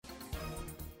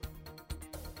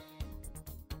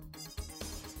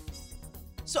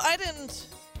So I didn't.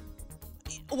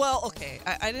 Well, okay,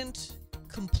 I didn't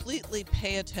completely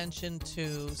pay attention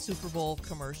to Super Bowl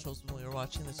commercials when we were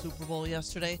watching the Super Bowl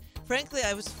yesterday. Frankly,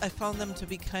 I found them to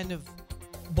be kind of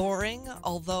boring,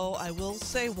 although I will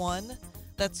say one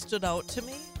that stood out to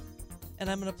me,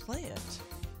 and I'm going to play it,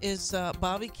 is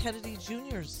Bobby Kennedy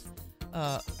Jr.'s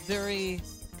very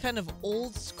kind of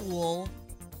old school.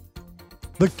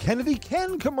 The Kennedy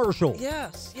Ken commercial.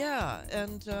 Yes, yeah,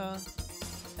 and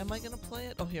am I going to play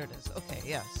it? Oh, here it is. Okay,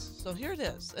 yes. So here it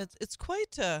is. It's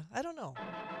quite, I don't know.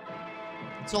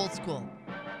 It's old school.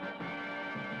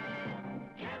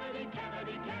 Kennedy,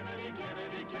 Kennedy, Kennedy,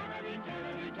 Kennedy, Kennedy,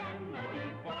 Kennedy,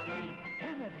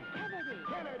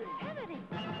 Kennedy, Kennedy.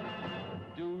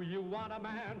 Do you want a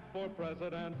man for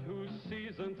president who's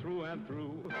seasoned through and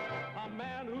through? A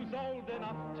man who's old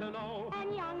enough to know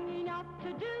and young enough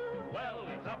to do? Well,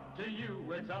 it's up to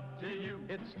you, it's up to you,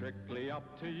 it's strictly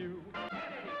up to you.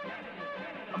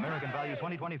 American Value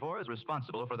 2024 is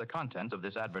responsible for the content of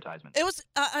this advertisement. It was.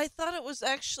 I thought it was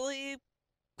actually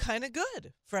kind of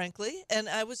good, frankly, and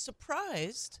I was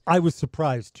surprised. I was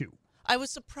surprised too. I was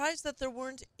surprised that there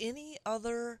weren't any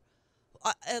other.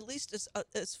 At least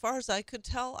as far as I could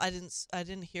tell, I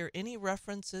didn't hear any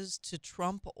references to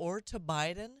Trump or to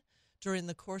Biden during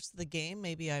the course of the game.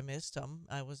 Maybe I missed them.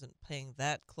 I wasn't paying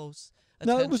that close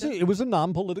attention. No, it was a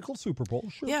non-political Super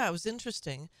Bowl. Sure. Yeah, it was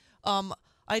interesting.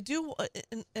 I do,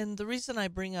 and the reason I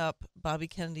bring up Bobby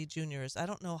Kennedy Jr. is I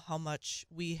don't know how much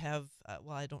we have.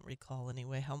 Well, I don't recall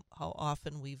anyway how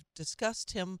often we've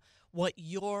discussed him. What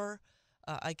your,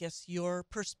 I guess your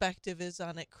perspective is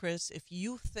on it, Chris. If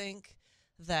you think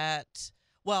that,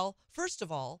 well, first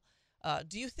of all,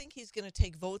 do you think he's going to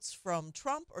take votes from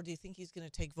Trump, or do you think he's going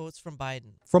to take votes from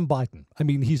Biden? From Biden. I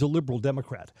mean, he's a liberal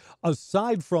Democrat.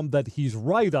 Aside from that, he's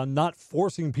right on not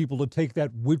forcing people to take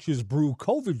that witch's brew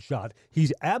COVID shot.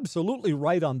 He's absolutely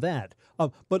right on that.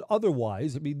 But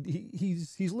otherwise, I mean,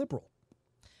 he's liberal.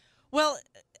 Well,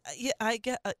 yeah, I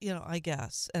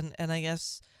guess, and I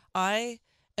guess I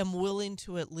am willing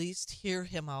to at least hear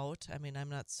him out. I mean, I'm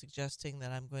not suggesting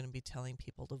that I'm going to be telling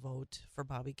people to vote for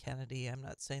Bobby Kennedy. I'm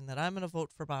not saying that I'm going to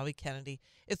vote for Bobby Kennedy.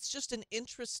 It's just an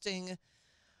interesting,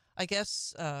 I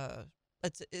guess,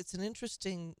 it's an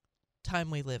interesting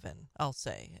time we live in, I'll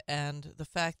say. And the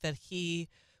fact that he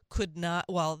could not,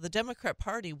 well, the Democrat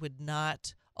Party would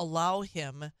not allow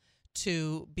him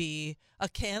to be a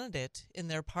candidate in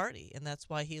their party. And that's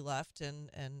why he left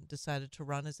and decided to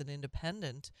run as an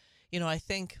independent. You know, I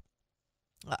think,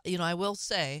 I will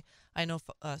say, I know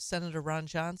Senator Ron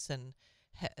Johnson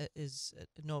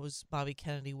knows Bobby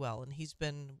Kennedy well, and he's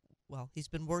been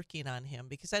working on him,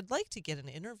 because I'd like to get an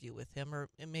interview with him, or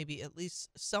maybe at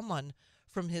least someone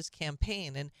from his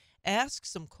campaign, and ask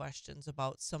some questions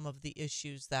about some of the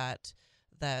issues that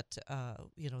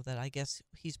I guess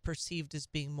he's perceived as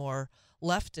being more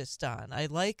leftist on. I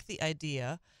like the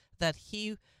idea that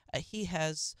he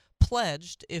has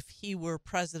pledged, if he were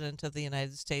president of the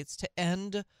United States, to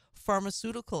end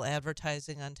pharmaceutical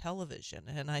advertising on television.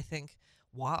 And I think,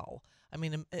 wow. I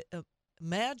mean,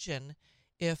 imagine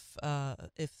if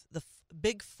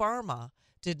big pharma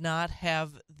did not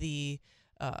have the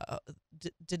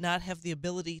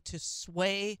ability to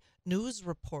sway news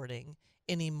reporting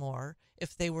anymore,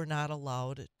 if they were not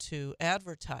allowed to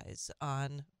advertise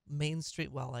on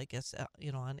mainstream, well, I guess,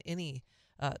 on any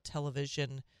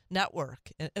television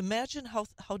network. Imagine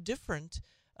how different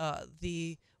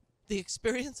the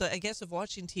experience, I guess, of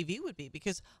watching TV would be,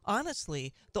 because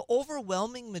honestly, the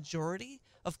overwhelming majority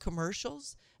of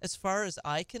commercials, as far as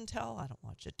I can tell, I don't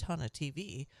watch a ton of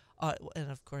TV,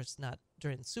 and of course not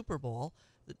during the Super Bowl,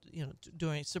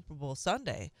 during Super Bowl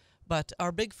Sunday, but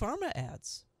are big pharma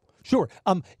ads. Sure.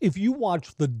 If you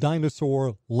watch the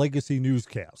dinosaur legacy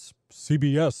newscasts,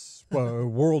 CBS,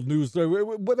 World News,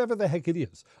 whatever the heck it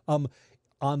is, on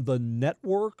the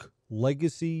network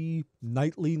legacy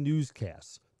nightly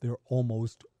newscasts, they're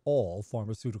almost all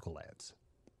pharmaceutical ads.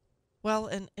 Well,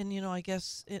 and I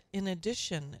guess in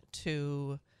addition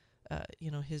to,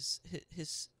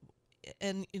 his,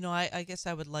 and I guess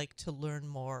I would like to learn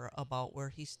more about where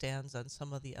he stands on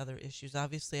some of the other issues.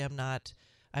 Obviously,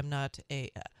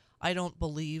 I don't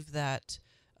believe that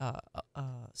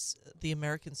the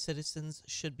American citizens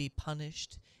should be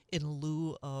punished in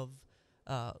lieu of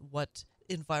what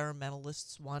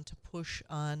environmentalists want to push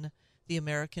on the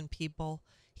American people.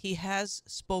 He has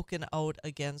spoken out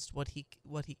against what he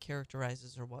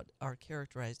characterizes, or what are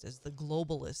characterized as, the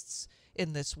globalists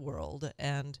in this world,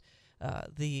 and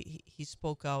he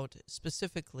spoke out,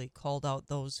 specifically called out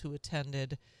those who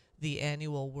attended the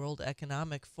annual World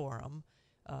Economic Forum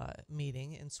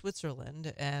meeting in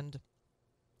Switzerland, and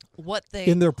what they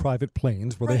in their private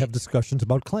planes where they have Right. discussions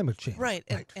about climate change. right,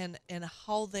 and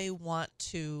how they want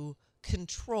to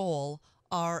control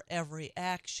our every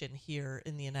action here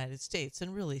in the United States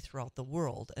and really throughout the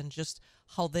world, and just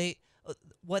how they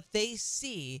what they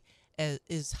see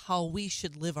is how we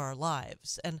should live our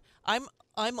lives. And I'm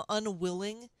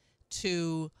unwilling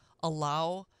to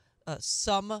allow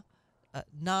some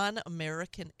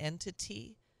non-American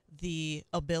entity the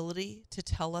ability to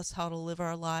tell us how to live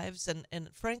our lives. And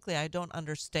frankly, I don't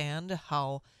understand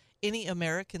how any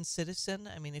American citizen,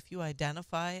 I mean, if you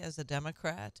identify as a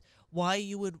Democrat, why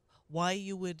you would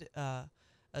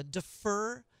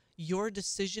defer your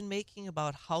decision making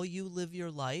about how you live your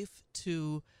life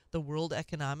to the World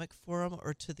Economic Forum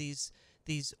or to these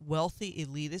wealthy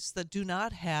elitists that do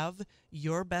not have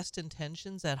your best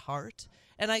intentions at heart.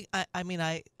 And I mean,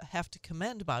 I have to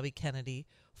commend Bobby Kennedy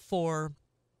for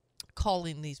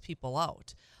calling these people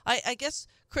out. I guess,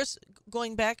 Chris,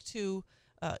 going back to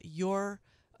your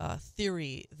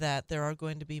theory that there are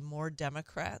going to be more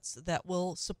Democrats that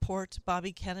will support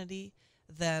Bobby Kennedy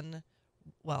than,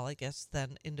 well, I guess,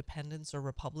 than independents or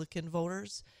Republican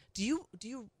voters. Do you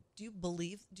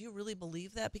really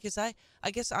believe that? Because I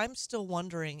guess I'm still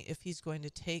wondering if he's going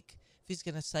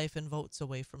to siphon votes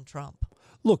away from Trump.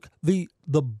 Look, the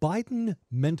Biden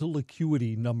mental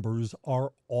acuity numbers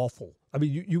are awful. I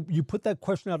mean, you put that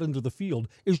question out into the field.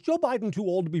 Is Joe Biden too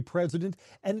old to be president?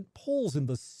 And it polls in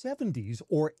the 70s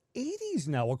or 80s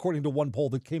now, according to one poll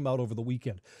that came out over the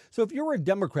weekend. So if you're a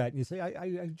Democrat and you say,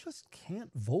 I just can't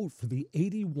vote for the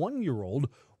 81-year-old,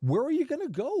 where are you going to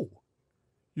go?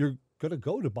 You're going to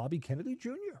go to Bobby Kennedy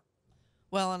Jr.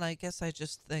 Well, and I guess I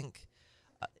just think,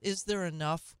 is there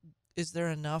enough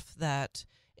that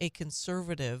a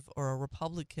conservative or a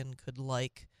Republican could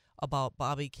like about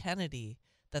Bobby Kennedy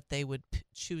that they would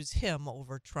choose him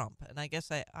over Trump? And I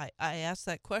guess I asked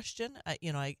that question.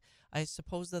 I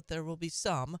suppose that there will be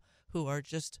some who are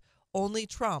just only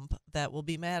Trump that will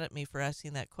be mad at me for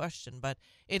asking that question. But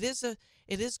it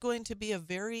is going to be a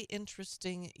very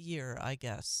interesting year, I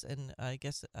guess. And I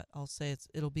guess I'll say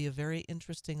it'll be a very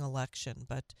interesting election.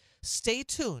 But stay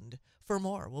tuned for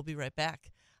more. We'll be right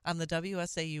back on the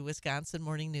WSAU Wisconsin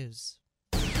Morning News.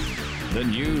 The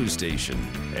news station,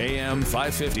 AM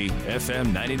 550,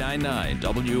 FM 99.9,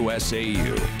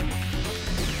 WSAU.